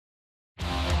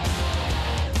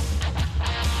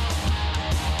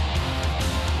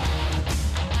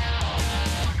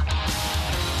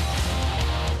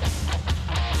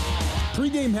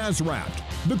game has wrapped.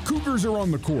 The Cougars are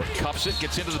on the court. Cuffs it,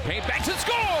 gets into the paint, banks and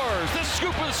scores! The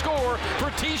scoop of the score for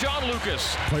Tejon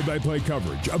Lucas. Play-by-play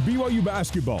coverage of BYU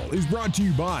basketball is brought to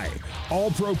you by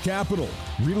All Pro Capital,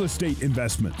 Real Estate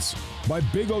Investments, by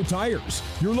Big O Tires.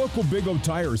 Your local Big O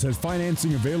Tires has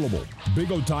financing available.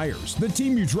 Big O Tires, the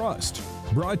team you trust.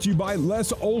 Brought to you by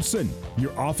Les Olson,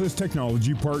 your office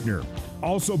technology partner.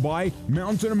 Also by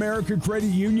Mountain America Credit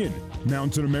Union.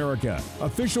 Mountain America,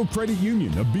 official credit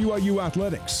union of BYU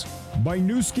Athletics. By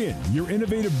Nu Skin, your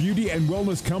innovative beauty and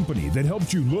wellness company that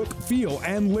helps you look, feel,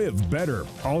 and live better.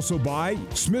 Also by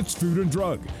Smith's Food and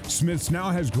Drug. Smith's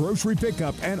now has grocery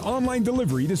pickup and online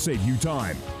delivery to save you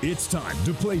time. It's time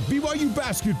to play BYU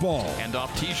basketball. Hand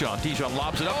off Tejon. Tejon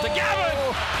lobs it up to Gavin!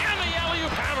 And the alley-oop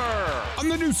hammer! On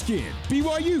the Nu Skin,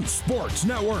 BYU Sports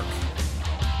Network.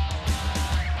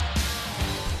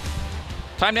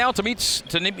 Time now to meet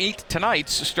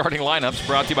tonight's starting lineups,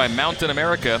 brought to you by Mountain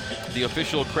America, the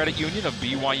official credit union of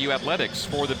BYU Athletics.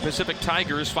 For the Pacific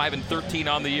Tigers,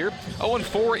 5-13 on the year,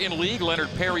 0-4 in league. Leonard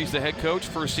Perry's the head coach.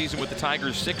 First season with the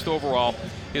Tigers, 6th overall.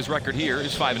 His record here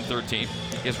is 5-13.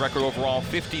 His record overall,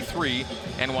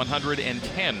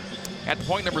 53-110. At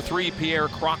point number 3, Pierre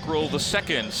Crockrill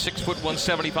II, 6'1",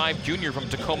 175 junior from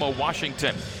Tacoma,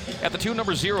 Washington. At the 2,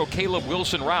 number 0, Caleb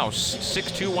Wilson Rouse,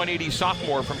 6'2", 180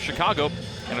 sophomore from Chicago,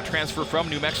 and a transfer from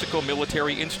New Mexico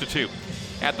Military Institute.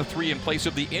 At the 3, in place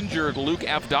of the injured Luke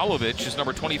Avdalovich, is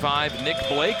number 25, Nick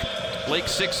Blake. Blake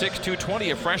 6'6", 220,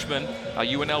 a freshman, a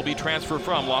UNLV transfer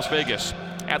from Las Vegas.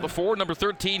 At the 4, number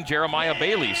 13, Jeremiah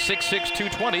Bailey, 6'6",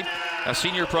 220, a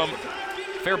senior from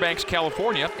Fairbanks,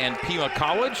 California, and Pima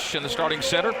College. In the starting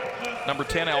center, number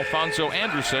 10, Alfonso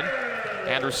Anderson.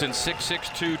 Anderson,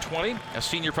 6'6", 220, a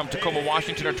senior from Tacoma,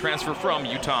 Washington, a transfer from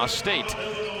Utah State.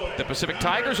 The Pacific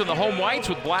Tigers in the home whites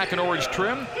with black and orange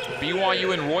trim.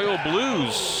 BYU in royal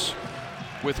blues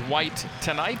with white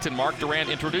tonight. And Mark Durant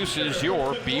introduces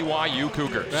your BYU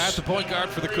Cougars. At the point guard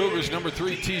for the Cougars, number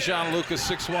 3, Tejon Lucas,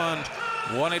 6'1",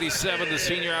 187, the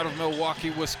senior out of Milwaukee,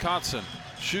 Wisconsin.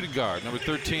 Shooting guard, number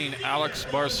 13, Alex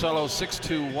Barcelo,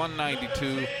 6'2",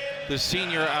 192, the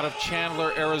senior out of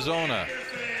Chandler, Arizona.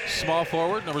 Small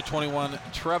forward, number 21,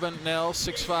 Trevin Nell,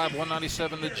 6'5",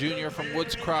 197, the junior from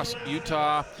Woods Cross,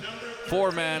 Utah.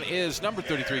 Four-man is number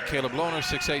 33, Caleb Lohner,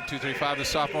 6'8", 235, the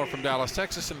sophomore from Dallas,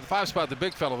 Texas. And the 5 spot, the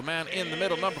big fellow, the man in the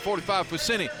middle, number 45,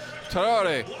 Fusini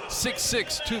Tarare,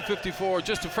 6'6", 254,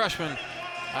 just a freshman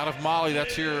out of Mali.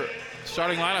 That's your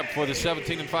starting lineup for the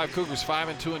 17-5 Cougars,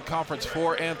 5-2 in conference,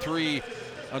 4-3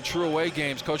 on true away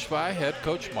games, coached by head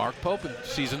coach Mark Pope in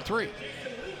season 3.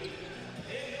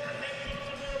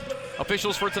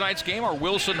 Officials for tonight's game are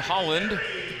Wilson Holland,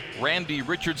 Randy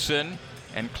Richardson,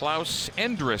 and Klaus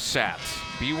Endresat.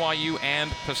 BYU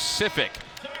and Pacific.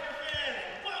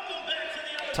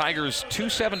 Tigers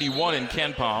 271 in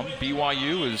KenPom.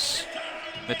 BYU is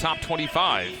the top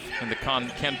 25 in the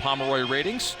Ken Pomeroy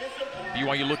ratings.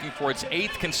 BYU looking for its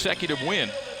 8th consecutive win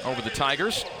over the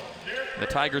Tigers. The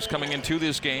Tigers coming into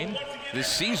this game this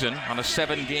season on a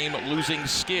 7-game losing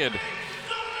skid.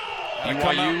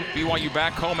 BYU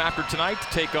back home after tonight to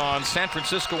take on San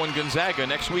Francisco and Gonzaga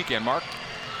next weekend, Mark.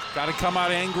 Got to come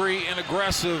out angry and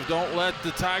aggressive. Don't let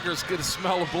the Tigers get a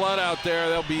smell of blood out there.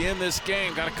 They'll be in this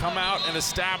game. Got to come out and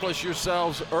establish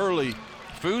yourselves early.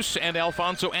 Foose and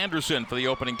Alfonso Anderson for the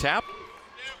opening tap.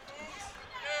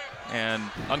 And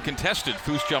uncontested,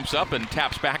 Foose jumps up and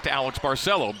taps back to Alex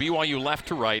Barcelo. BYU left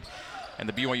to right, and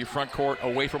the BYU front court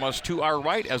away from us to our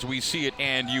right as we see it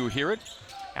and you hear it.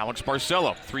 Alex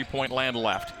Barcelo, 3-point land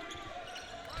left.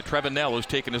 To Trevin Nell, who's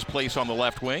taken his place on the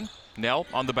left wing. Nell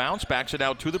on the bounce, backs it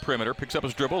out to the perimeter, picks up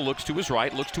his dribble, looks to his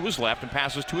right, looks to his left, and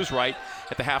passes to his right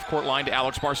at the half-court line to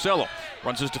Alex Barcelo.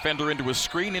 Runs his defender into a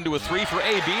screen, into a 3 for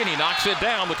AB, and he knocks it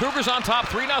down. The Cougars on top,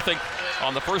 3-0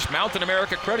 on the first Mountain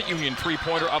America Credit Union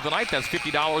three-pointer of the night. That's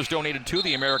 $50 donated to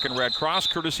the American Red Cross,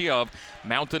 courtesy of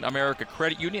Mountain America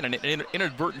Credit Union. An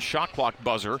inadvertent shot clock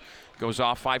buzzer goes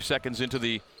off 5 seconds into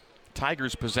the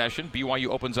Tigers possession. BYU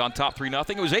opens on top 3-0.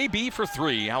 It was AB for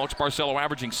 3. Alex Barcelo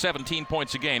averaging 17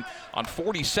 points a game on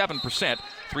 47%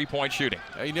 three-point shooting.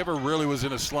 He never really was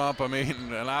in a slump. I mean,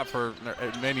 not for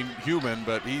any human,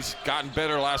 but he's gotten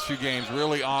better last few games.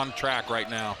 Really on track right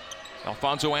now.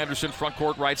 Alfonso Anderson, front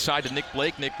court right side to Nick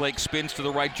Blake. Nick Blake spins to the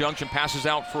right junction, passes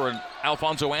out for an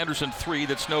Alfonso Anderson 3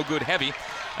 that's no good heavy.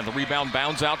 And the rebound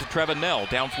bounds out to Trevin Nell.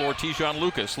 Down floor, Tejon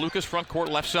Lucas. Lucas front court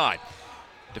left side.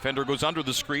 Defender goes under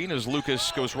the screen as Lucas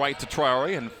goes right to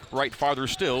Traore and right farther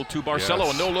still to Barcelo.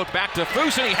 Yes. A no-look back to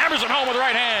Foose, and he hammers it home with the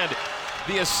right hand.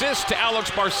 The assist to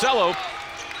Alex Barcelo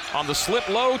on the slip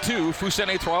low to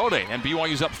Fousseyni Traoré, and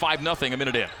BYU's up 5-0 a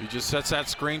minute in. He just sets that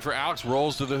screen for Alex,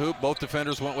 rolls to the hoop. Both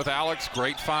defenders went with Alex.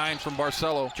 Great find from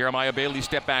Barcelo. Jeremiah Bailey,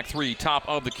 step back three, top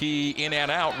of the key, in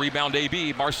and out. Rebound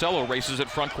AB. Barcelo races it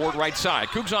front court right side.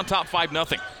 Cougs on top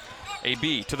 5-0.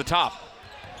 AB to the top.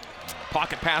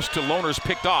 Pocket pass to Lohner's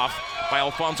picked off by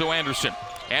Alfonso Anderson.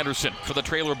 Anderson for the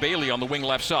trailer Bailey on the wing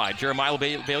left side. Jeremiah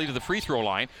Bailey to the free throw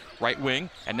line. Right wing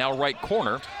and now right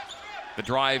corner. The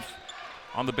drive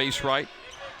on the base right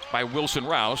by Wilson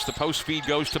Rouse. The post feed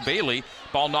goes to Bailey.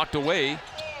 Ball knocked away.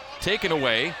 Taken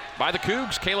away by the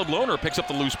Cougs. Caleb Lohner picks up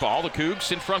the loose ball. The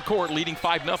Cougs in front court leading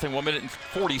 5-0, 1 minute and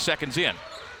 40 seconds in.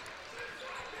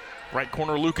 Right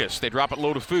corner Lucas. They drop it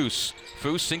low to Foose.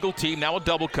 Foose single team. Now a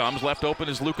double comes. Left open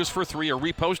is Lucas for three. A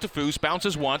repost to Foose.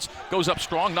 Bounces once. Goes up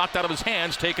strong. Knocked out of his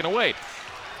hands. Taken away.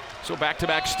 So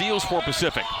back-to-back steals for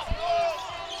Pacific.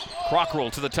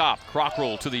 Crockroll to the top.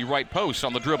 Crockroll to the right post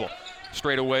on the dribble.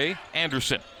 Straight away.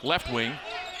 Anderson. Left wing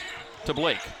to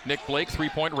Blake. Nick Blake,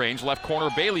 three-point range. Left corner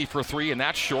Bailey for three, and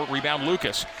that's short. Rebound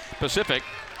Lucas. Pacific.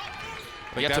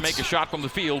 They have to make a shot from the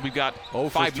field. We've got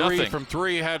 5-0. From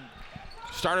three. Had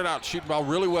started out shooting ball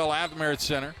really well at Merritt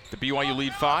Center. The BYU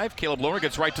lead 5. Caleb Lohner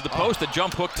gets right to the post. The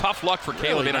jump hook, tough luck for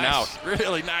Caleb, in and out.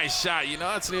 Really nice shot. You know,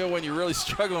 that's when you're really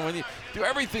struggling. When you do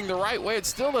everything the right way, it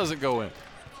still doesn't go in.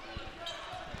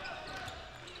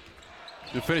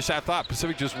 To finish that thought,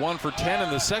 Pacific just 1 for 10 in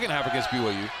the second half against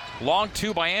BYU. Long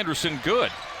two by Anderson,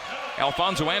 good.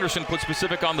 Alfonso Anderson puts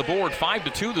Pacific on the board,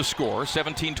 5-2 the score,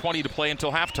 17:20 to play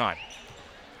until halftime.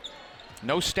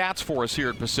 No stats for us here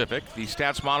at Pacific. The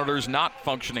stats monitor is not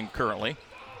functioning currently.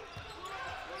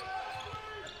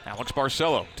 Alex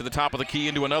Barcelo to the top of the key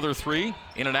into another three.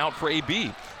 In and out for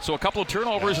AB. So a couple of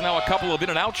turnovers and now a couple of in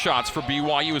and out shots for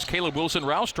BYU as Caleb Wilson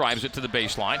Rouse drives it to the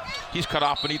baseline. He's cut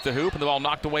off beneath the hoop and the ball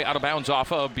knocked away out of bounds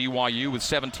off of BYU with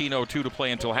 17:02 to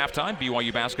play until halftime.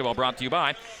 BYU basketball brought to you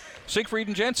by Siegfried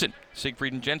and Jensen.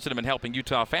 Siegfried and Jensen have been helping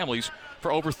Utah families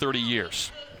for over 30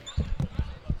 years.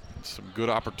 Some good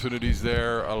opportunities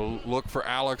there. A look for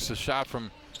Alex, a shot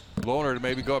from Lohner to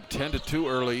maybe go up 10-2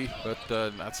 early, but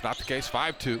that's not the case.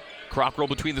 5-2. Crockroll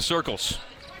between the circles.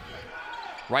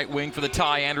 Right wing for the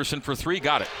tie. Anderson for three.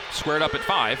 Got it. Squared up at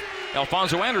 5.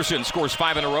 Alfonso Anderson scores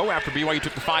 5 in a row after BYU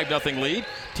took the 5-0 lead.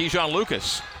 Tijon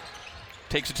Lucas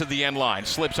takes it to the end line.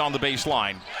 Slips on the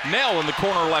baseline. Nell in the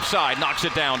corner left side. Knocks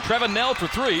it down. Trevin Nell for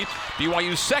three.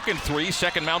 BYU's second three.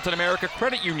 Second Mountain America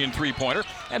Credit Union three-pointer.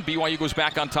 And BYU goes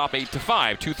back on top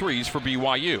 8-5. 2 threes for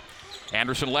BYU.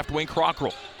 Anderson left wing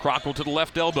Crockroll. Crockroll to the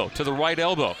left elbow. To the right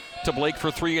elbow. To Blake for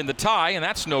three in the tie. And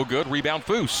that's no good. Rebound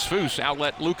Foose. Foose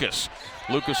outlet Lucas.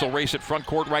 Lucas will race it front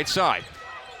court right side.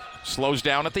 Slows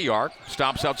down at the arc.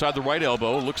 Stops outside the right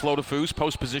elbow. Looks low to Foose.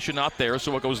 Post position not there.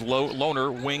 So it goes low.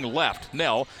 Lohner wing left.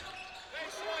 Nell.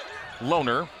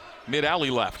 Lohner mid alley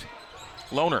left.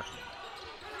 Lohner.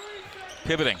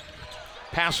 Pivoting.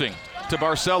 Passing to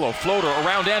Barcelo. Floater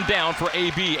around and down for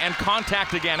AB. And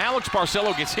contact again. Alex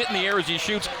Barcelo gets hit in the air as he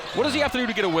shoots. What does he have to do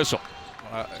to get a whistle?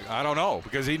 I don't know,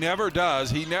 because he never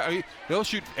does. He'll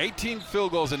shoot 18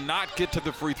 field goals and not get to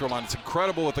the free throw line. It's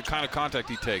incredible with the kind of contact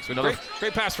he takes.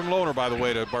 Great pass from Lohner, by the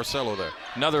way, to Barcelo there.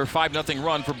 Another 5-0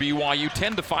 run for BYU.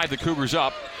 10-5 the Cougars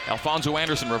up. Alfonso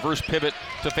Anderson reverse pivot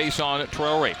to face on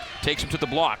Traoré. Takes him to the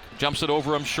block. Jumps it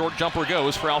over him. Short jumper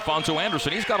goes for Alfonso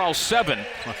Anderson. He's got all 7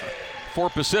 for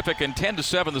Pacific, and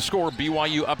 10-7 the score.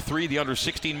 BYU up 3. The under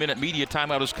 16-minute media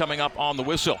timeout is coming up on the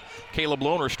whistle. Caleb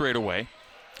Lohner straight away.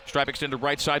 Stripe extended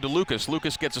right side to Lucas.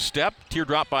 Lucas gets a step.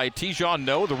 Teardrop by Tijon.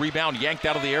 No. The rebound yanked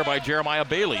out of the air by Jeremiah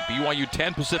Bailey. BYU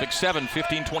 10, Pacific 7,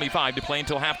 15:25 to play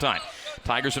until halftime.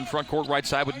 Tigers in front court right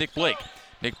side with Nick Blake.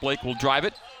 Nick Blake will drive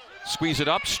it. Squeeze it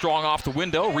up. Strong off the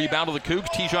window. Rebound to the Cougs.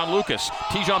 Tijon Lucas.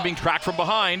 Tijon being tracked from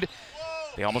behind.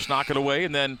 They almost knock it away,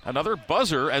 and then another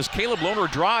buzzer as Caleb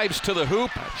Lohner drives to the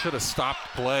hoop. Should have stopped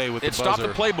play with the buzzer. It stopped the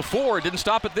play before. It didn't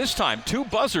stop it this time. 2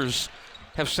 buzzers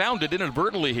have sounded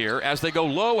inadvertently here as they go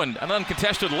low, and an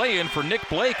uncontested lay-in for Nick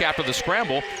Blake after the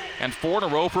scramble, and 4 in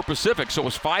a row for Pacific. So it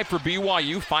was 5 for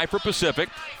BYU, 5 for Pacific,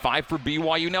 5 for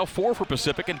BYU, now 4 for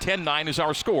Pacific, and 10-9 is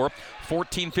our score.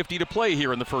 14:50 to play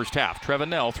here in the first half. Trevin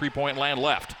Nell, three-point land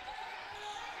left.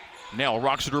 Nell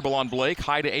rocks the dribble on Blake,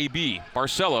 high to AB.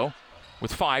 Barcelo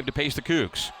with 5 to pace the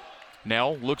Cougs.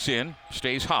 Nell looks in,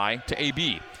 stays high to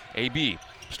AB. AB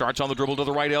starts on the dribble to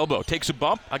the right elbow. Takes a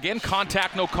bump. Again,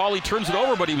 contact, no call. He turns it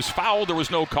over, but he was fouled. There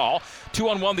was no call.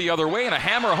 2-on-1 the other way, and a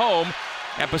hammer home.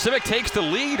 And Pacific takes the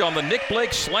lead on the Nick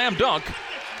Blake slam dunk.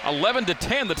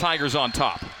 11-10, the Tigers on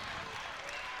top.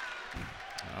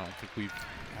 I don't think we've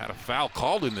had a foul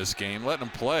called in this game. Letting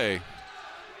him play.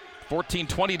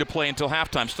 14:20 to play until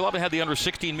halftime. Still haven't had the under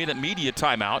 16-minute media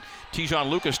timeout. Tejon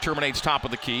Lucas terminates top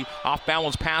of the key.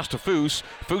 Off-balance pass to Foose.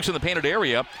 Foose in the painted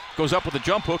area. Goes up with a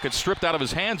jump hook. It's stripped out of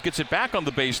his hands. Gets it back on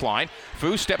the baseline.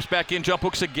 Foose steps back in. Jump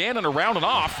hooks again and around and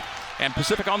off. And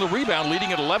Pacific on the rebound,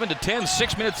 leading at 11-10,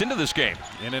 6 minutes into this game.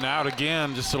 In and out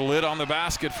again. Just a lid on the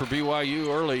basket for BYU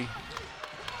early.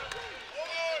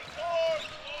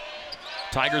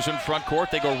 Tigers in front court.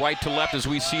 They go right to left as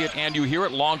we see it and you hear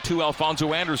it. Long to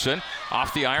Alfonso Anderson.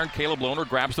 Off the iron, Caleb Lohner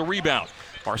grabs the rebound.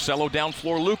 Marcelo down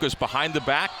floor, Lucas behind the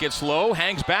back, gets low,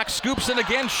 hangs back, scoops in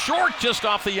again, short just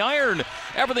off the iron.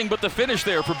 Everything but the finish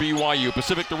there for BYU.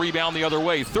 Pacific the rebound the other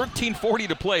way. 13:40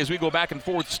 to play as we go back and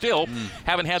forth still.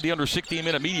 Haven't had the under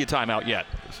 16-minute media timeout yet.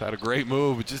 Just had a great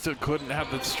move, just couldn't have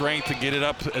the strength to get it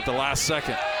up at the last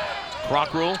second.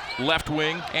 Crockrell, left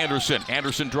wing, Anderson.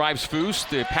 Anderson drives Foose.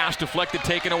 The pass deflected,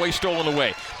 taken away, stolen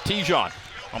away. Tejon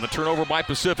on the turnover by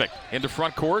Pacific. Into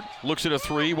front court, looks at a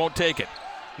three, won't take it.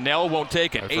 Nell won't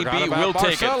take it. AB will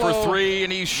take it for three,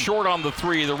 and he's short on the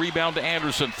three. The rebound to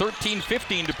Anderson.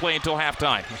 13:15 to play until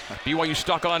halftime. BYU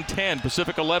stuck on 10,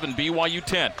 Pacific 11, BYU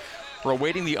 10. We're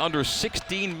awaiting the under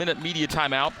 16-minute media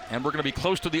timeout, and we're going to be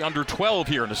close to the under 12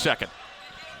 here in a second.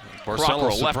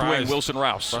 Crockrell, left wing, Wilson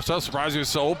Rouse. Barcelo's surprised he was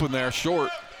so open there,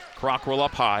 short. Crockrell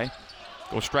up high.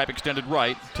 Goes stripe extended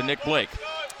right to Nick Blake.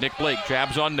 Nick Blake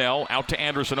jabs on Nell. Out to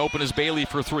Anderson. Open is Bailey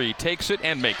for three. Takes it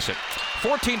and makes it.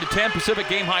 14-10, Pacific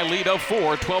game high lead of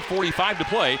 4. 12:45 to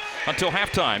play until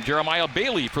halftime. Jeremiah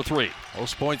Bailey for three.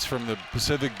 Most points from the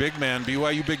Pacific big man.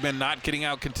 BYU big men not getting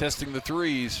out contesting the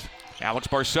threes. Alex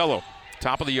Barcelo,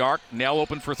 top of the arc. Nell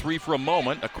open for three for a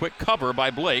moment. A quick cover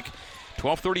by Blake.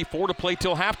 12:34 to play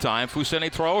till halftime.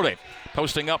 Fousseyni Traore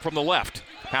posting up from the left.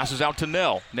 Passes out to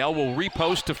Nell. Nell will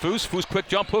repost to Foose. Foose quick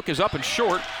jump hook is up and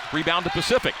short. Rebound to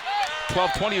Pacific.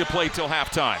 12:20 to play till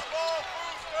halftime.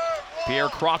 Pierre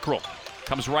Crockrell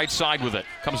comes right side with it.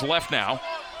 Comes left now.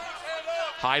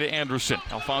 High to Anderson.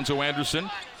 Alfonso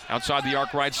Anderson outside the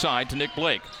arc right side to Nick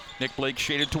Blake. Nick Blake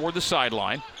shaded toward the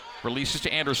sideline. Releases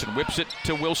to Anderson. Whips it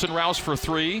to Wilson Rouse for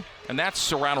three. And that's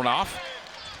surrounded off.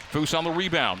 Foose on the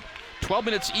rebound. 12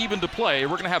 minutes even to play.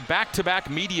 We're going to have back-to-back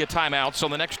media timeouts on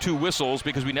the next two whistles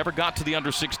because we never got to the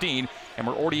under 16, and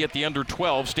we're already at the under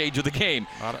 12 stage of the game.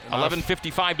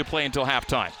 11:55 to play until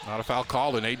halftime. Not a foul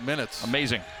called in 8 minutes.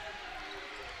 Amazing.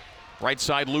 Right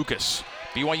side, Lucas.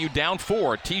 BYU down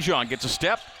 4. Tejon gets a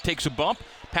step, takes a bump,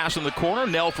 pass in the corner.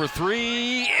 Nell for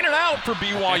three. In and out for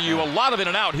BYU. A lot of in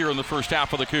and out here in the first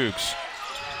half of the Cougs.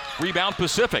 Rebound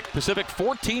Pacific. Pacific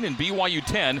 14 and BYU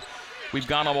 10. We've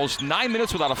gone almost 9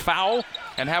 minutes without a foul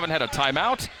and haven't had a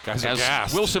timeout. Guys are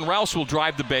gassed. Wilson Rouse will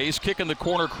drive the base. Kick in the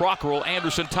corner, Crockrell.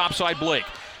 Anderson topside Blake.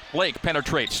 Blake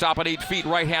penetrates. Stop at 8 feet.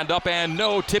 Right hand up and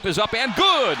no. Tip is up and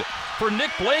good for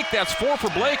Nick Blake. That's 4 for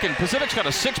Blake, and Pacific's got a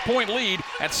 6-point lead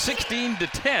at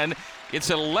 16-10. It's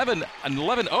an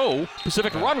 11-0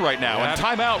 Pacific run right now. And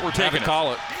timeout, we're taking it.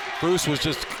 Call it. Bruce was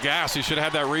just gassed. He should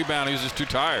have had that rebound. He was just too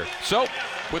tired. So,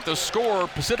 with the score,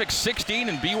 Pacific 16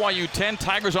 and BYU 10.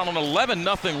 Tigers on an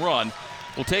 11-0 run.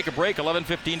 We'll take a break.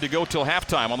 11:15 to go till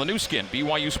halftime on the new skin,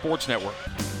 BYU Sports Network.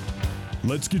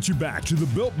 Let's get you back to the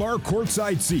Built Bar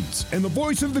courtside seats and the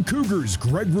voice of the Cougars,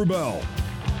 Greg Wrubell.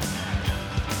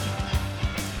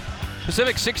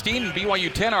 Pacific 16 and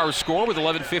BYU 10, our score with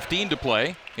 11:15 to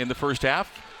play in the first half.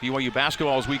 BYU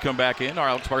basketball as we come back in.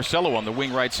 Alex Barcelo on the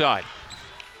wing right side.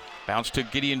 Bounce to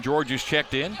Gideon George, who's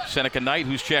checked in. Seneca Knight,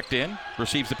 who's checked in.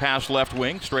 Receives the pass left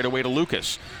wing, straight away to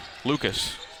Lucas.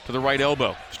 Lucas to the right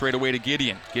elbow, straight away to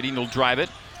Gideon. Gideon will drive it.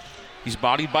 He's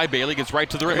bodied by Bailey, gets right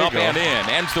to the rim, up and in.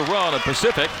 Ends the run of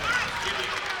Pacific.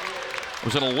 It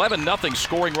was an 11-0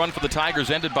 scoring run for the Tigers,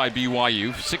 ended by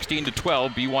BYU.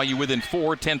 16-12, BYU within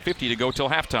 4, 10:50 to go till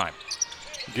halftime.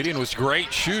 Gideon was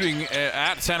great shooting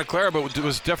at Santa Clara, but it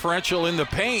was differential in the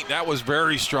paint. That was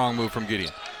very strong move from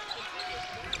Gideon.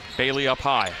 Bailey up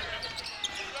high.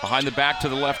 Behind the back to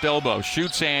the left elbow.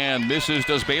 Shoots and misses.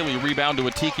 Does Bailey. Rebound to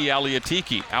Atiki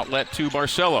Aliatiki. Outlet to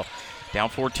Barcelo. Down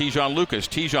for Tejon Lucas.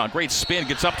 Tejon, great spin.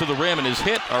 Gets up to the rim and is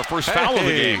hit. Our first foul of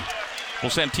the game.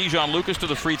 We'll send Tejon Lucas to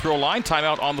the free throw line.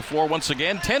 Timeout on the floor once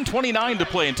again. 10:29 to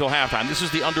play until halftime. This is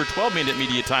the under 12-minute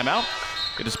media timeout.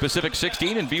 It is Pacific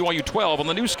 16 and BYU 12 on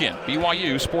the new skin,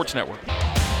 BYU Sports Network.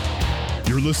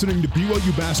 You're listening to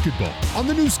BYU Basketball on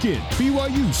the new skin,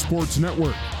 BYU Sports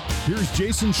Network. Here's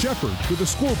Jason Shepard with a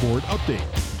scoreboard update.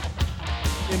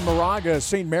 In Moraga,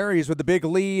 St. Mary's with the big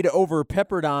lead over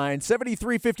Pepperdine.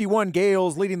 73-51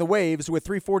 Gales leading the Waves with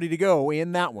 3:40 to go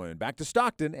in that one. Back to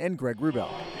Stockton and Greg Wrubell.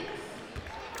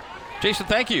 Jason,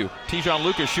 thank you. Tejon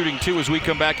Lucas shooting 2 as we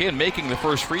come back in, making the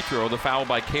first free throw. The foul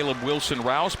by Caleb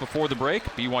Wilson-Rouse before the break.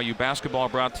 BYU basketball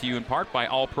brought to you in part by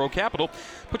All Pro Capital.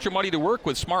 Put your money to work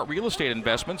with smart real estate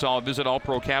investments. Visit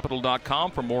allprocapital.com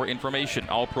for more information.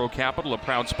 All Pro Capital, a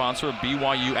proud sponsor of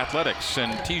BYU Athletics.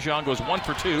 And Tejon goes 1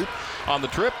 for 2 on the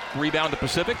trip. Rebound to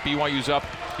Pacific.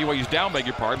 BYU's down, beg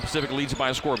your pardon. Pacific leads by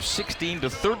a score of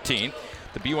 16-13.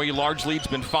 The BYU large lead's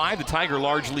been 5. The Tiger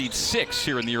large lead 6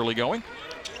 here in the early going.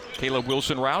 Caleb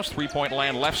Wilson-Rouse, three-point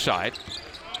land left side.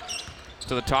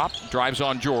 To the top, drives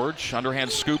on George.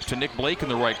 Underhand scoop to Nick Blake in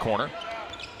the right corner.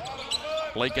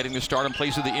 Blake getting the start in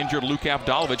place of the injured Luke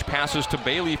Avdalovic. Passes to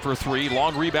Bailey for 3.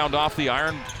 Long rebound off the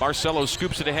iron. Barcelo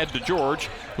scoops it ahead to George,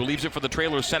 who leaves it for the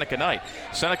trailer Seneca Knight.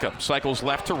 Seneca cycles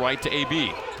left to right to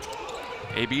AB.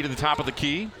 AB to the top of the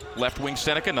key. Left wing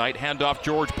Seneca Knight. Handoff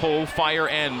George, pull, fire,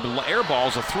 and air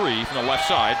balls a 3 from the left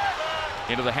side.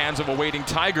 Into the hands of a waiting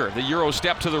Tiger. The Euro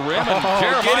step to the rim, and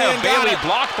Jeremiah Bailey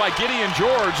blocked by Gideon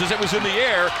George as it was in the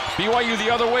air. BYU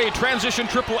the other way, transition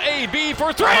triple AB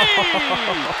for 3!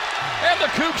 And the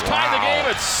Cougs tie the game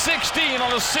at 16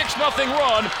 on a 6-0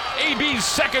 run. AB's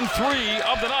second 3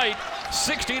 of the night.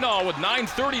 16-all with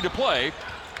 9:30 to play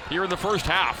here in the first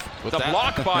half. The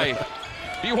block by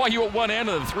BYU at one end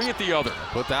and the 3 at the other.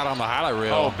 Put that on the highlight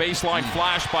reel. Oh, baseline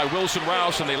flash by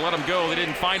Wilson-Rouse, and they let him go. They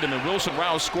didn't find him, and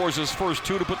Wilson-Rouse scores his first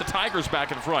 2 to put the Tigers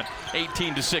back in front,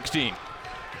 18-16.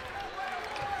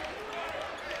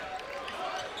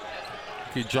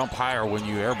 You jump higher when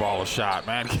you airball a shot.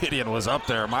 Man, Gideon was up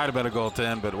there. Might have been a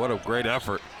goaltend, but what a great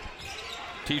effort.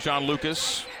 Tejon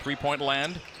Lucas, three-point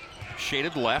land,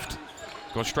 shaded left.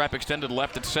 Goes strap extended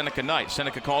left at Seneca Knight.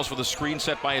 Seneca calls for the screen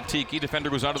set by Atiki. Defender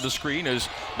goes out of the screen as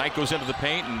Knight goes into the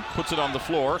paint and puts it on the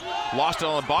floor. Lost it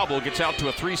on the bobble. Gets out to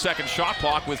a 3-second shot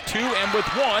clock with 2 and with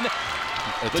 1.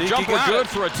 The jumper good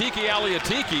for Atiki Ali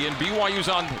Atiki, and BYU's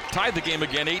tied the game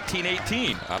again,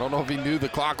 18-18. I don't know if he knew the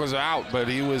clock was out, but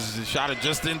he shot it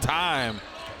just in time.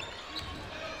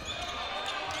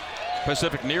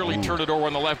 Pacific nearly turned it over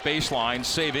on the left baseline.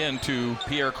 Save in to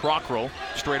Pierre Crockrow.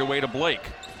 Straight away to Blake.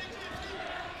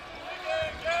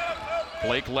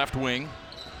 Blake left wing.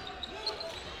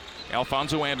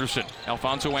 Alfonso Anderson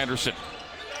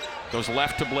goes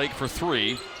left to Blake for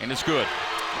 3, and it's good.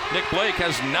 Nick Blake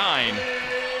has 9.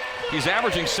 He's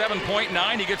averaging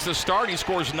 7.9. He gets the start. He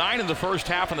scores 9 in the first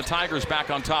half, and the Tigers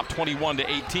back on top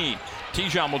 21-18.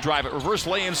 Tejon will drive it. Reverse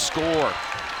lay-in, score.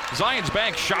 Zions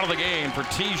Bank shot of the game for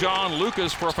Tejon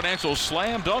Lucas for a financial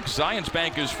slam dunk. Zions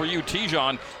Bank is for you.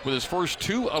 Tejon with his first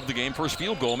 2 of the game. First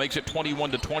field goal makes it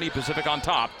 21-20. Pacific on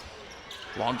top.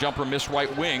 Long jumper missed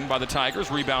right wing by the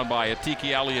Tigers. Rebound by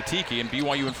Atiki Ali Atiki, and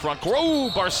BYU in front. Oh,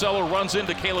 Barcelo runs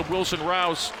into Caleb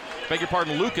Wilson-Rouse. Beg your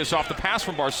pardon, Lucas off the pass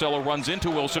from Barcelo runs into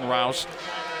Wilson-Rouse.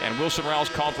 And Wilson-Rouse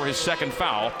called for his second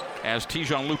foul as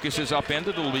Tejon Lucas is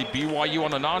upended. It'll be BYU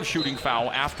on a non-shooting foul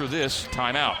after this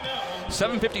timeout.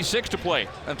 7:56 to play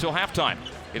until halftime.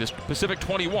 It is Pacific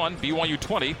 21, BYU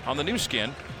 20 on the new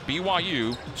skin,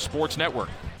 BYU Sports Network.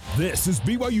 This is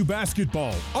BYU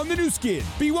basketball on the new skin,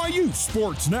 BYU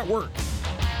Sports Network.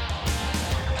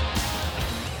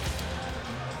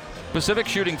 Pacific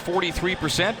shooting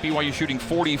 43%, BYU shooting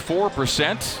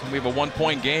 44%. We have a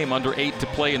 1-point game, under 8 to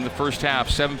play in the first half,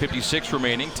 7:56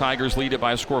 remaining. Tigers lead it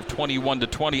by a score of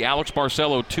 21-20. Alex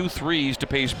Barcelo, 2 threes to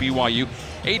pace BYU.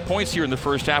 8 points here in the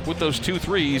first half with those 2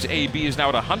 threes. AB is now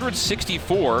at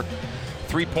 164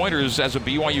 3-pointers as a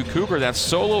BYU Cougar. That's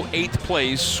solo 8th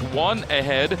place, 1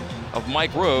 ahead of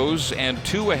Mike Rose and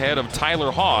 2 ahead of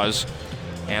Tyler Hawes.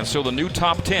 And so the new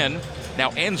top 10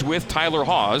 now ends with Tyler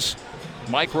Hawes.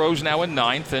 Mike Rose now in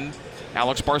 9th, and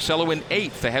Alex Barcelo in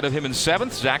 8th. Ahead of him in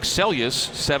 7th, Zach Sellius,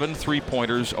 7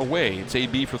 3-pointers away. It's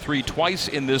AB for 3 twice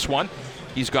in this one.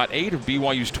 He's got 8 of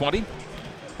BYU's 20,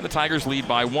 and the Tigers lead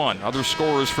by 1. Other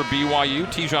scorers for BYU,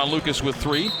 Tejon Lucas with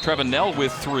 3, Trevin Nell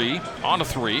with 3, on a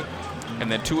 3,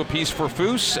 and then 2 apiece for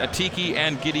Foose, Atiki,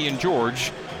 and Gideon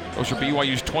George. Those are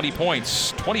BYU's 20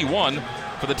 points. 21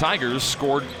 for the Tigers,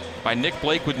 scored by Nick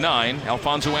Blake with 9,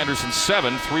 Alfonso Anderson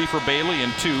 7, 3 for Bailey,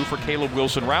 and 2 for Caleb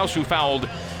Wilson-Rouse, who fouled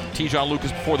Tejon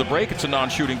Lucas before the break. It's a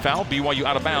non-shooting foul. BYU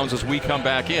out of bounds as we come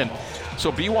back in.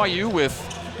 So BYU with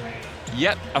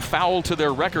yet a foul to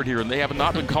their record here, and they have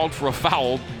not been called for a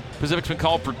foul. Pacific's been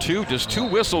called for 2, just 2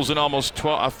 whistles in almost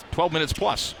 12 minutes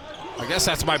plus. I guess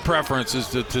that's my preference, is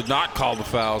to not call the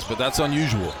fouls, but that's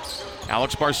unusual.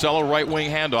 Alex Barcelo, right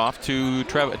wing handoff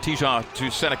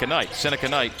to Seneca Knight. Seneca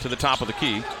Knight to the top of the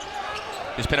key.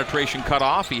 His penetration cut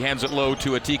off. He hands it low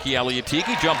to Atiki Ali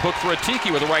Atiki. Jump hook for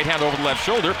Atiki with a right hand over the left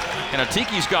shoulder. And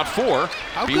Atiki's got 4.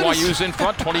 BYU's in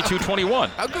front, 22-21.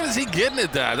 How good is he getting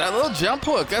at that? That little jump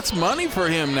hook, that's money for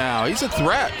him now. He's a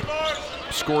threat.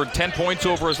 scored 10 points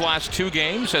over his last 2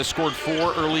 games, has scored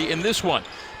 4 early in this one.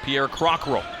 Pierre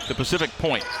Crockrow, the Pacific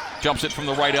point, jumps it from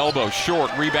the right elbow,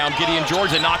 short, rebound, Gideon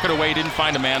George, they knock it away, didn't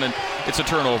find a man, and it's a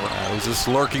turnover. It was just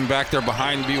lurking back there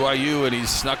behind BYU, and he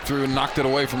snuck through and knocked it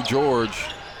away from George.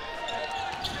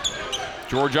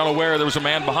 George unaware there was a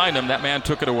man behind him, that man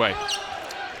took it away.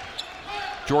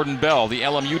 Jordan Bell, the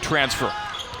LMU transfer,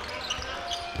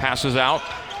 passes out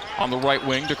on the right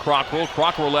wing to Crockrow.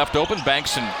 Crockrow left open,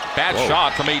 banks and bad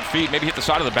shot from 8 feet, maybe hit the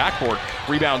side of the backboard.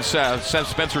 Rebound sends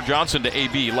Spencer Johnson to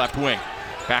AB, left wing.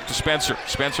 Back to Spencer.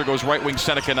 Spencer goes right wing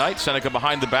Seneca Knight. Seneca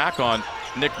behind the back on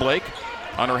Nick Blake.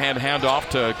 Underhand handoff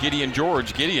to Gideon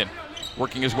George. Gideon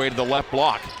working his way to the left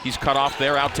block. He's cut off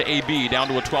there, out to AB, down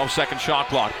to a 12-second shot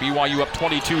clock. BYU up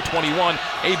 22-21.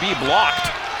 AB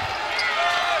blocked.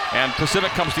 And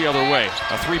Pacific comes the other way.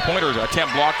 A three-pointer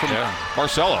attempt blocked from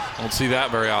Barcelo. Don't see that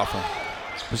very often.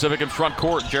 Pacific in front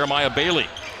court. Jeremiah Bailey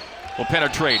will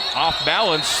penetrate. Off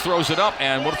balance, throws it up,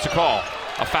 and what's the call?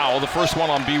 A foul, the first one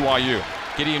on BYU.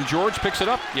 Gideon George picks it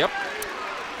up. Yep.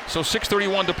 So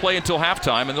 6:31 to play until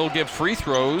halftime, and they'll give free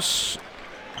throws,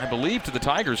 I believe, to the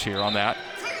Tigers here on that.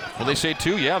 Will they say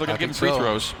 2? Yeah, they're going to give them free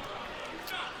throws.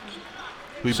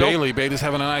 Bailey's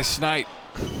having a nice night.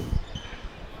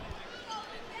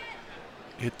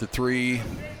 Hit the 3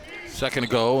 a second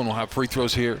ago, and we'll have free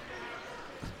throws here.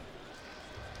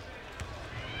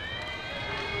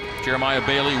 Jeremiah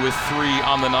Bailey with 3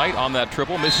 on the night on that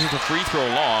triple. Misses the free throw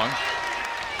long.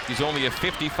 He's only a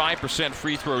 55%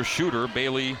 free throw shooter.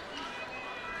 Bailey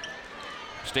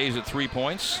stays at 3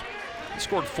 points. He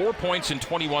scored 4 points in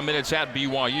 21 minutes at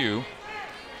BYU.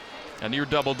 A near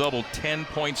double-double, 10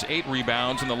 points, 8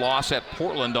 rebounds in the loss at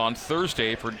Portland on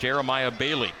Thursday for Jeremiah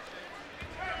Bailey.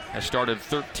 Has started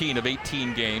 13 of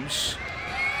 18 games.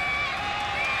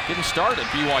 Didn't start at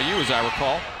BYU, as I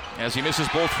recall, as he misses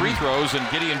both free throws, and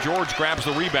Gideon George grabs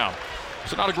the rebound.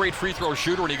 So not a great free throw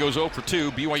shooter, and he goes 0 for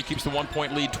 2. BYU keeps the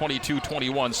 1-point lead,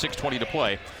 22-21, 6:20 to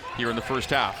play here in the first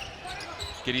half.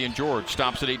 Gideon George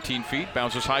stops at 18 feet,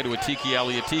 bounces high to Atiki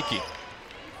Aliatiki.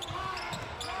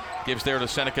 Gives there to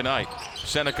Seneca Knight.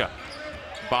 Seneca,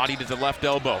 bodied at the left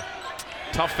elbow.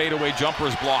 Tough fadeaway jumper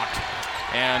is blocked,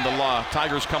 and the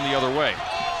Tigers come the other way.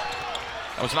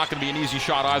 That was not going to be an easy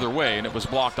shot either way, and it was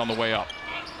blocked on the way up.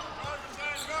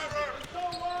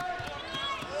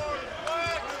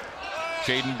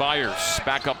 Jaden Byers,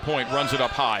 backup point, runs it up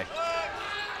high.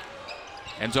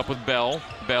 Ends up with Bell.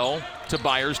 Bell to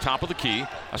Byers, top of the key.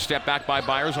 A step back by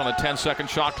Byers on a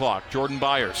 10-second shot clock. Jordan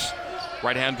Byers,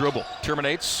 right-hand dribble,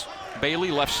 terminates.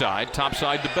 Bailey left side, top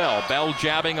side to Bell. Bell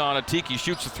jabbing on Atiki,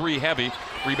 shoots a 3 heavy.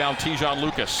 Rebound Tejon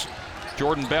Lucas.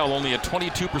 Jordan Bell only a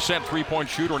 22% three-point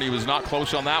shooter, and he was not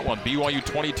close on that one. BYU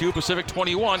 22, Pacific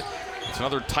 21. It's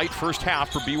another tight first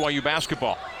half for BYU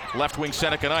basketball. Left wing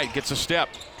Seneca Knight gets a step,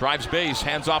 drives base,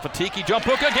 hands off Atiki, jump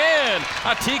hook again!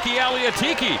 Atiki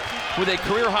Aliatiki with a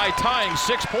career-high tying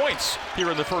 6 points here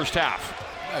in the first half.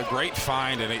 A great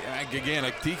find, and again,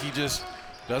 Atiki just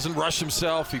doesn't rush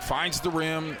himself. He finds the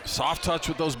rim, soft touch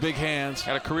with those big hands.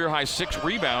 Had a career-high 6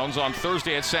 rebounds on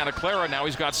Thursday at Santa Clara. Now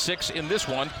he's got 6 in this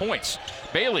one, points.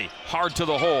 Bailey, hard to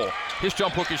the hole. His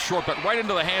jump hook is short, but right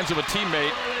into the hands of a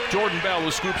teammate, Jordan Bell, who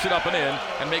scoops it up and in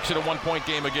and makes it a 1-point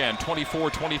game again.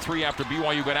 24-23 after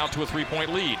BYU went out to a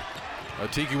 3-point lead.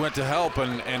 Atiki went to help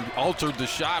and altered the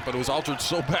shot, but it was altered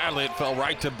so badly it fell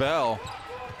right to Bell.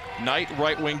 Knight,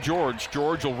 right wing George.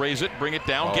 George will raise it, bring it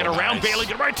down, get around nice. Bailey,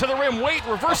 get right to the rim, wait,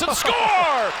 reverse and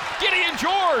score! Gideon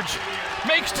George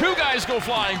makes 2 guys go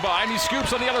flying by, and he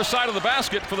scoops on the other side of the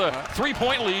basket for the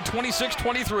 3-point lead,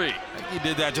 26-23. He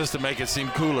did that just to make it seem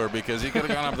cooler, because he could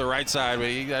have gone up the right side, but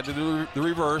he had to do the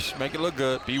reverse, make it look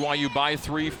good. BYU by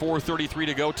 3, 4:33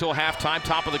 to go till halftime.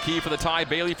 Top of the key for the tie.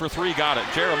 Bailey for 3, got it.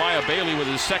 Jeremiah Bailey with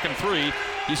his second 3.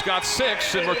 He's got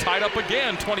 6, and we're tied up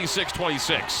again,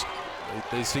 26-26.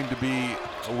 They seem to be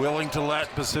willing to let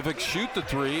Pacific shoot the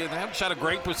 3, and they haven't shot a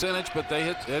great percentage, but they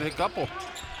hit a couple.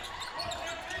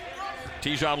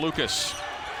 Tejon Lucas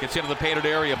gets into the painted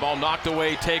area. Ball knocked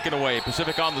away, taken away.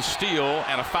 Pacific on the steal,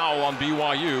 and a foul on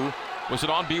BYU. Was it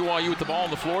on BYU with the ball on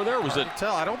the floor there? Was it?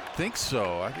 Tell, I don't think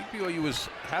so. I think BYU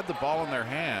had the ball in their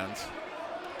hands.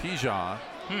 Tejon.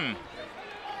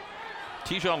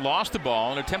 Tejon lost the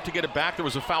ball. In an attempt to get it back, there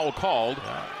was a foul called,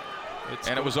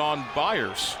 and it was on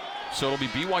Byers. So it'll be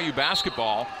BYU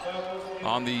basketball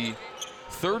on the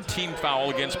 3rd team foul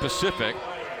against Pacific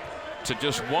to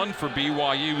just 1 for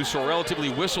BYU. So a relatively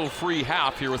whistle-free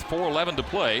half here with 4:11 to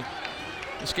play.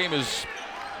 This game is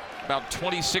about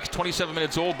 26, 27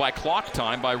 minutes old by clock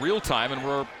time, by real time, and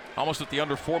we're almost at the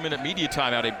under 4-minute media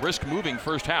timeout. A brisk moving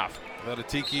first half.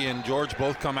 Atiki and George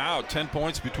both come out. 10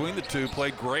 points between the two.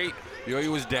 Played great.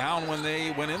 BYU was down when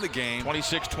they went in the game.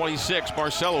 26-26.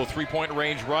 Barcelo, 3-point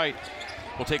range right.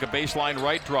 Will take a baseline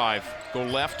right drive. Go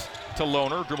left to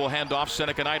Lohner. Dribble handoff.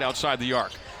 Seneca Knight outside the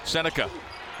arc. Seneca.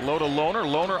 Low to Lohner.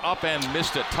 Lohner up and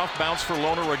missed it. Tough bounce for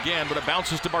Lohner again, but it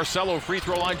bounces to Barcelo. Free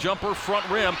throw line jumper, front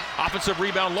rim. Offensive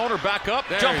rebound. Lohner back up.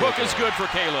 Jump hook is good for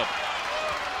Caleb.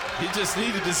 He just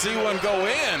needed to see one go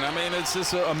in. I mean, it's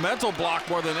just a mental block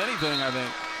more than anything, I think.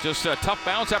 Just a tough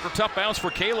bounce after tough bounce for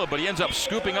Caleb, but he ends up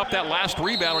scooping up that last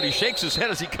rebound, and he shakes his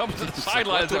head as he comes to the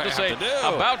sidelines to say,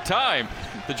 about time.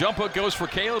 The jump hook goes for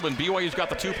Caleb, and BYU's got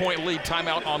the 2-point lead.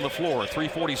 Timeout on the floor.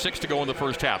 3:46 to go in the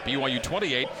first half. BYU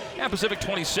 28 and Pacific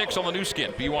 26 on the new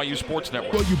skin, BYU Sports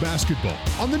Network. BYU basketball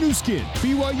on the new skin,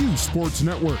 BYU Sports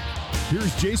Network.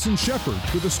 Here's Jason Shepard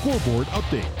with a scoreboard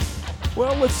update.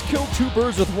 Well, let's kill two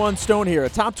birds with one stone here. A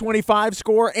top 25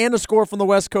 score and a score from the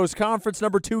West Coast Conference.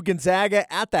 Number 2, Gonzaga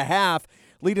at the half,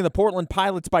 leading the Portland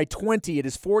Pilots by 20. It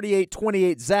is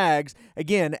 48-28 Zags,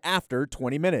 again after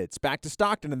 20 minutes. Back to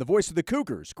Stockton and the voice of the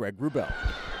Cougars, Greg Wrubell.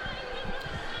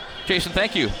 Jason,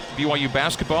 thank you. BYU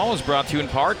basketball is brought to you in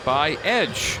part by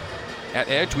Edge. At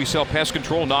Edge, we sell pest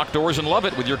control, knock doors, and love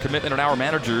it. With your commitment and our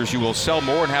managers, you will sell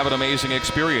more and have an amazing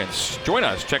experience. Join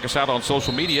us. Check us out on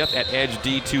social media at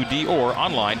EdgeD2D or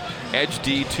online,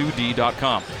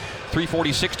 edged2d.com.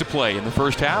 3:46 to play in the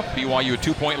first half. BYU a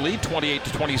 2-point lead,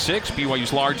 28-26.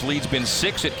 BYU's large lead's been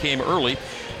 6. It came early.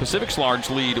 Pacific's large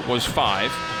lead was 5.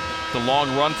 The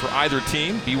long run for either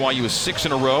team. BYU is 6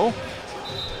 in a row.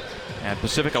 And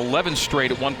Pacific 11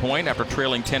 straight at one point. After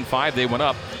trailing 10-5, they went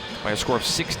up by a score of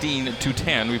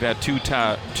 16-10. We've had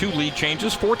two lead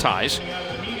changes, 4 ties.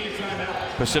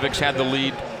 Pacific's had the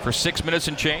lead for 6 minutes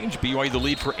and change. BYU the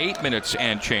lead for 8 minutes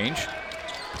and change.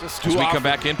 As we come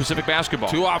back in Pacific basketball.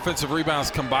 2 offensive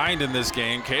rebounds combined in this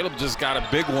game. Caleb just got a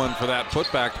big one for that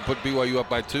putback to put BYU up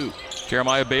by 2.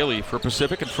 Jeremiah Bailey for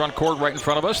Pacific in front court right in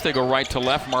front of us. They go right to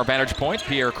left from our vantage point.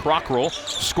 Pierre Crockroll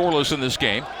scoreless in this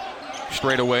game.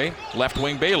 Straight away, left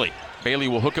wing Bailey. Bailey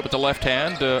will hook it with the left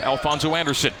hand. Alfonso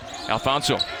Anderson.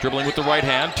 Alfonso dribbling with the right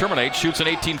hand. Terminates, shoots an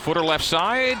 18-footer left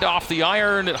side. Off the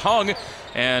iron, it hung.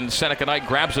 And Seneca Knight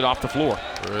grabs it off the floor.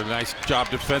 Very nice job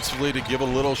defensively to give a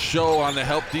little show on the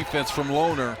help defense from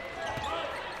Lohner.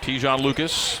 Tejon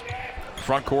Lucas,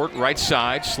 front court, right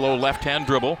side. Slow left-hand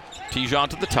dribble. Tejon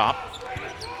to the top.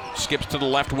 Skips to the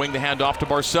left wing, the handoff to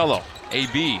Barcelo.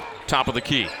 AB, top of the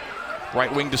key.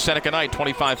 Right wing to Seneca Knight,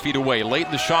 25 feet away. Late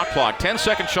in the shot clock,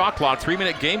 10-second shot clock,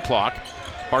 3-minute game clock.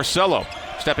 Barcelo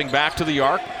stepping back to the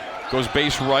arc, goes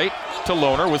base right to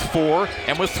Lohner with 4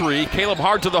 and with 3. Caleb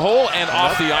hard to the hole and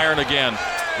off the iron again.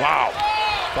 Wow.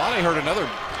 Thought I heard another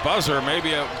buzzer.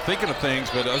 Maybe I'm thinking of things,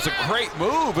 but it was a great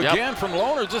move again from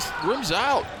Lohner. Just rims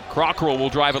out. Crockroll will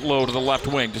drive it low to the left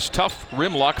wing. Just tough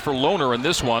rim luck for Lohner in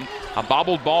this one. A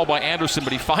bobbled ball by Anderson,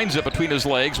 but he finds it between his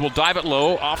legs. Will dive it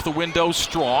low, off the window,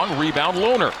 strong. Rebound,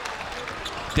 Lohner.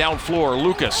 Down floor,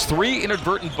 Lucas. 3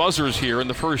 inadvertent buzzers here in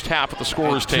the first half at the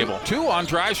scorer's table. 2 on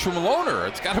drives from Lohner.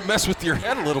 It's got to mess with your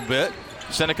head a little bit.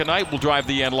 Seneca Knight will drive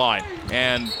the end line.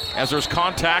 And as there's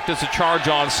contact, it's a charge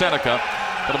on Seneca.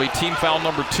 That'll be team foul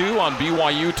number 2 on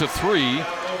BYU to 3.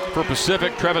 For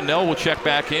Pacific, Trevin Nell will check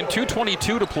back in.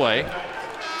 2:22 to play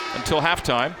until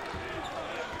halftime.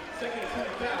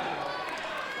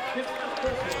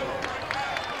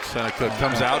 Seneca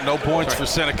comes out. No points for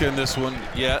Seneca in this one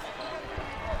yet.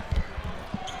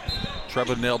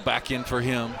 Trevin Nell back in for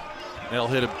him. Nell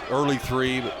hit an early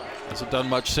 3, but hasn't done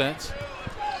much since.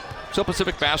 So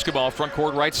Pacific basketball, front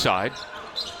court right side.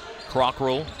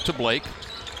 Crockroll to Blake.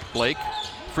 Blake,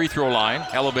 free throw line,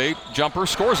 elevate, jumper,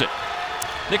 scores it.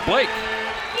 Nick Blake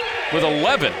with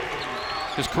 11.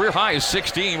 His career high is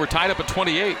 16. We're tied up at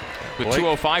 28 with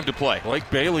 2:05 to play. Blake,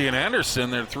 Bailey, and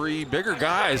Anderson, they're 3 bigger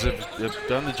guys, have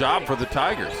done the job for the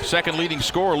Tigers. Second leading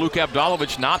scorer, Luke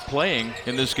Abdalovic, not playing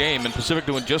in this game, and Pacific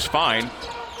doing just fine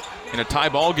in a tie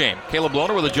ball game. Caleb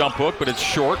Lohner with a jump hook, but it's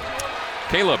short.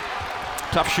 Caleb,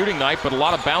 tough shooting night, but a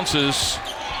lot of bounces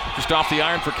just off the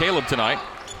iron for Caleb tonight.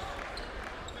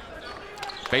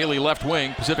 Bailey left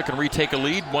wing. Pacific can retake a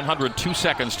lead. 102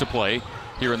 seconds to play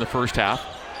here in the first half.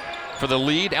 For the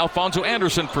lead, Alfonso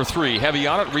Anderson for 3. Heavy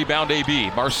on it. Rebound AB.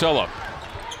 Barcelo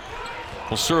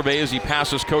will survey as he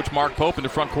passes Coach Mark Pope into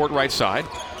front court right side.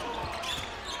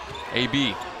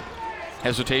 AB.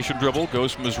 Hesitation dribble.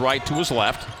 Goes from his right to his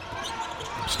left.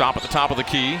 Stop at the top of the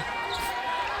key.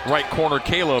 Right corner,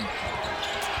 Caleb.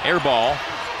 Air ball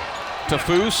to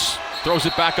Foose. Throws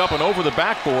it back up and over the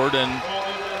backboard, and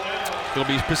it'll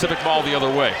be Pacific ball the other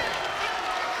way.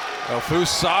 Well, Foose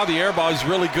saw the air ball. He's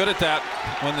really good at that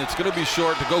when it's going to be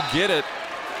short to go get it.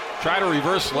 Try to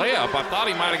reverse layup. I thought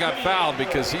he might have got fouled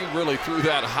because he really threw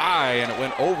that high and it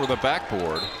went over the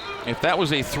backboard. If that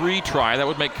was a 3 try, that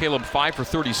would make Caleb 5 for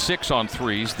 36 on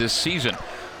threes this season.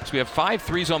 So we have 5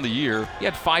 threes on the year. He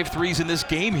had 5 threes in this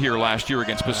game here last year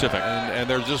against Pacific. And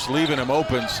they're just leaving him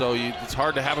open, so it's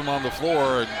hard to have him on the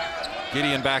floor and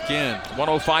Gideon back in.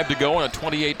 1:05 to go in a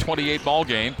 28-28 ball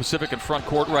game. Pacific in front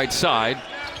court right side.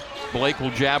 Blake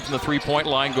will jab from the three-point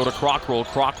line, go to Crockroll.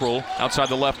 Crockroll outside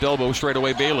the left elbow, straight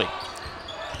away Bailey.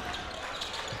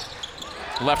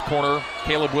 Left corner,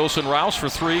 Caleb Wilson-Rouse for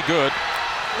 3, good.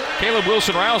 Caleb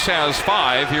Wilson-Rouse has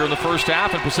 5 here in the first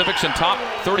half, and Pacific's in top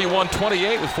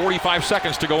 31-28 with 45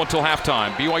 seconds to go until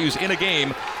halftime. BYU's in a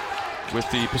game with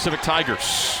the Pacific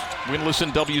Tigers. Winless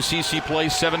in WCC play,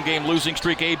 7-game losing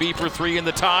streak. AB for 3 in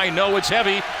the tie. No, it's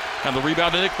heavy. And the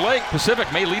rebound to Nick Blake.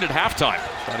 Pacific may lead at halftime.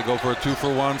 Trying to go for a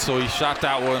 2-for-1, so he shot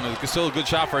that one. It's still a good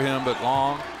shot for him, but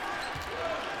long.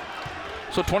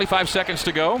 So 25 seconds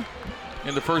to go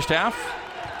in the first half.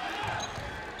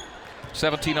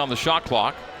 17 on the shot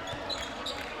clock.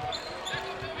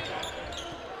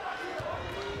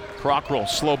 Crockroll,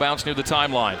 slow bounce near the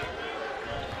timeline.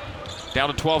 Down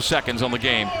to 12 seconds on the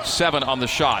game. 7 on the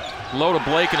shot. Low to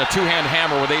Blake and a two-hand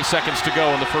hammer with 8 seconds to go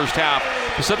in the first half.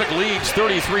 Pacific leads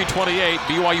 33-28.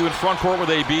 BYU in front court with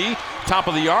AB. Top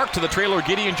of the arc to the trailer.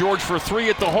 Gideon George for 3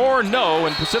 at the horn. No,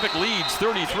 and Pacific leads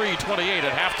 33-28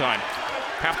 at halftime.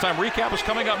 Halftime recap is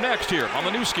coming up next here on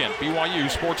the new skin, BYU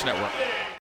Sports Network.